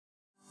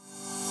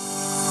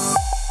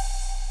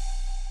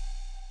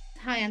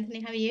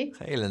Anthony. How are you?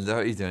 Hey Linda, how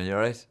are you doing? You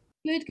alright?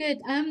 Good, good.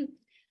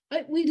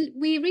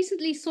 We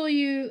recently saw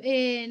you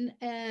in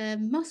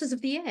Masters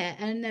of the Air,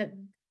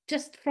 and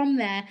just from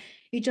there,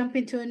 you jump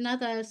into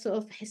another sort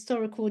of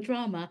historical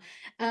drama.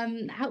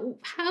 How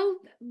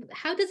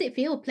does it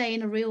feel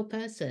playing a real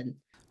person?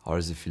 How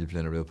does it feel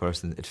playing a real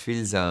person? It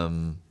feels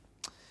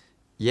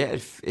yeah,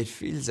 it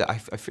feels I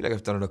feel like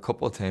I've done it a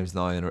couple of times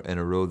now in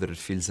a row that it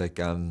feels like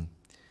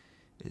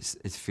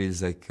it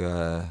feels like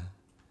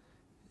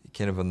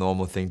kind of a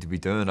normal thing to be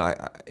doing.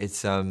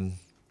 It's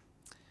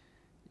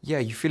yeah,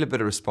 you feel a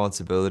bit of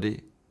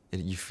responsibility.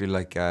 You feel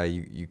like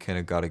you kind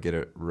of got to get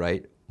it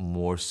right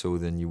more so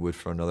than you would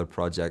for another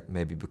project,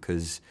 maybe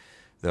because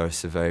there are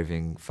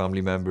surviving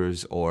family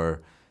members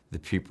or the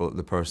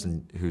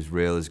person who's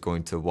real is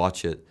going to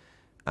watch it,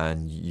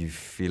 and you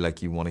feel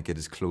like you want to get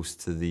as close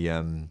to the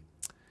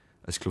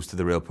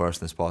real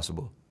person as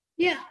possible.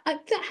 Yeah,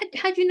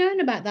 had you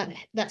known about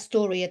that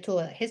story at all,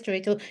 that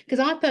history at all? Because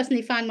I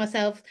personally find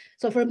myself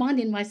sort of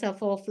reminding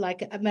myself of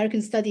like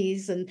American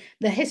studies and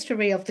the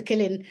history of the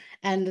killing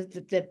and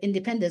the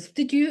independence.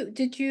 Did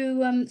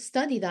you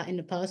study that in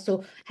the past,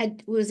 or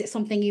was it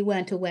something you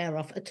weren't aware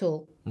of at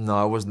all? No,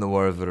 I wasn't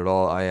aware of it at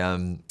all. I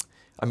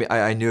mean,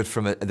 I knew it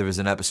from it. There was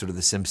an episode of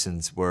The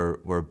Simpsons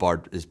where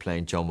Bart is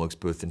playing John Wilkes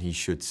Booth and he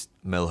shoots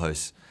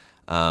Milhouse,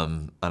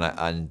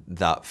 and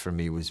that for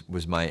me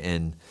was my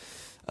in.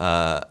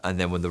 And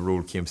then when the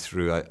role came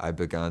through, I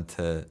began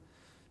to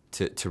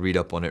read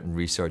up on it and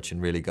research,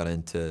 and really got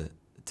into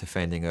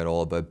finding out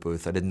all about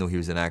Booth. I didn't know he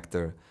was an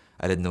actor.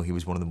 I didn't know he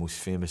was one of the most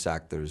famous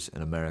actors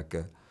in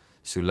America.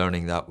 So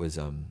learning that was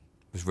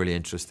really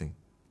interesting.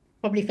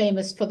 Probably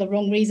famous for the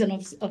wrong reason,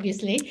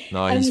 obviously.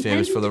 No, he's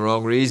famous And for the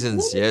wrong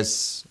reasons.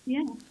 Yes,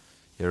 yeah.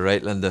 you're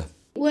right, Linda.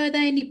 Were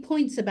there any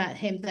points about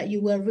him that you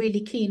were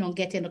really keen on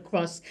getting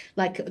across,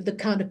 like the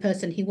kind of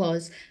person he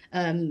was?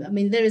 I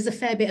mean, there is a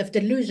fair bit of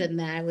delusion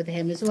there with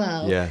him as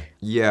well.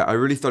 Yeah. I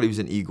really thought he was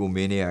an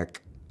egomaniac.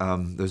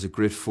 There's a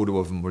great photo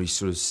of him where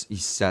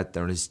he's sat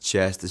there and his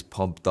chest is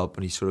pumped up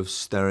and he's sort of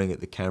staring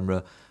at the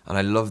camera. And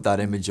I love that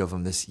image of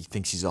him. He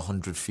thinks he's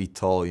 100 feet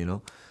tall, you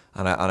know.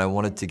 And I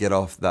wanted to get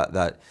off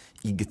that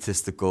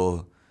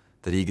egotistical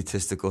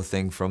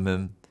thing from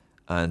him,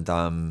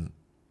 and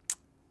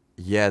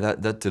yeah,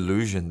 that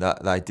delusion,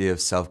 that idea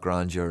of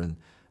self-grandeur,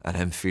 and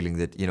him feeling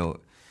that, you know,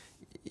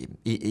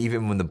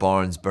 even when the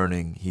barn's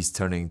burning, he's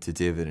turning to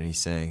David and he's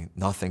saying,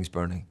 nothing's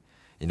burning.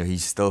 You know, he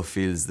still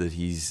feels that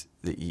he's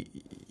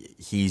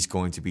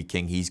going to be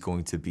king, he's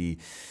going to be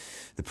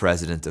the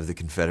president of the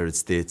Confederate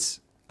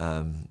States.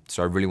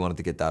 So I really wanted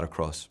to get that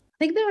across.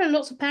 I think there are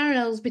lots of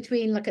parallels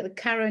between like the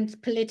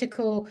current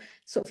political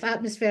sort of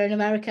atmosphere in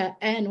America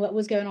and what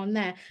was going on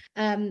there.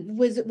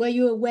 Were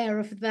you aware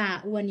of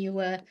that when you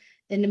were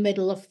in the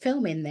middle of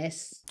filming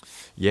this?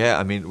 Yeah,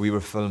 I mean, we were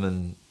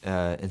filming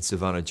in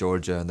Savannah,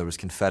 Georgia, and there was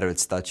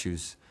Confederate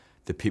statues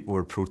that people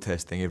were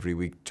protesting every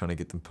week, trying to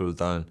get them pulled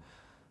down.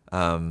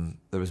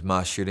 There was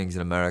mass shootings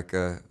in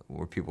America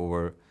where people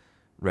were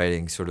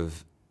writing sort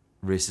of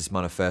racist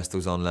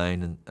manifestos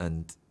online,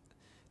 and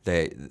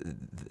it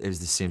was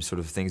the same sort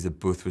of things that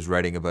Booth was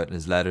writing about in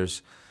his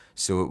letters.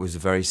 So it was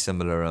very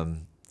similar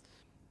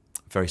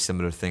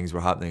things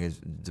were happening,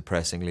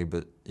 depressingly,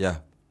 but yeah.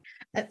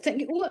 I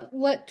think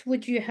what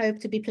would you hope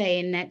to be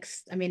playing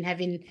next? I mean,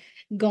 having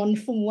gone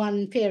from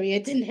one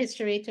period in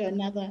history to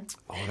another.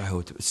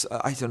 Oh,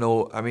 I don't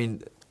know. I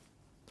mean,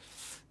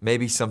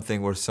 maybe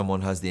something where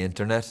someone has the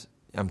internet.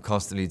 I'm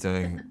constantly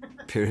doing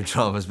period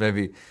dramas.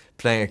 Maybe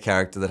playing a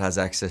character that has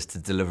access to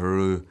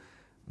Deliveroo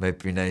might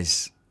be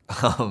nice.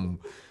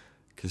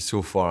 Because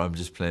so far I'm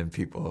just playing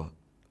people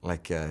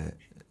like,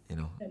 you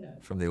know,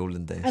 from the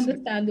olden days.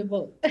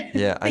 Understandable.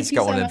 Yeah, I just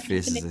got one in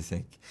faces, I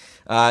think.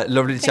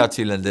 Lovely to chat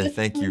to you, Linda.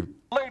 Thank you.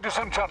 Ladies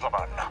and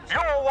gentlemen,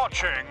 you're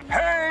watching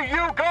Hey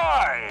You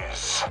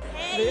Guys!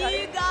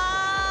 Hey, you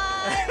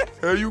guys!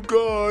 Hey, you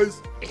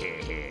guys!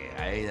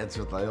 Hey, that's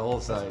what they all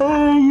say.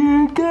 Hey,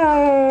 you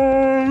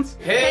guys!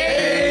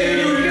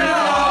 Hey, you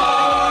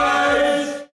guys!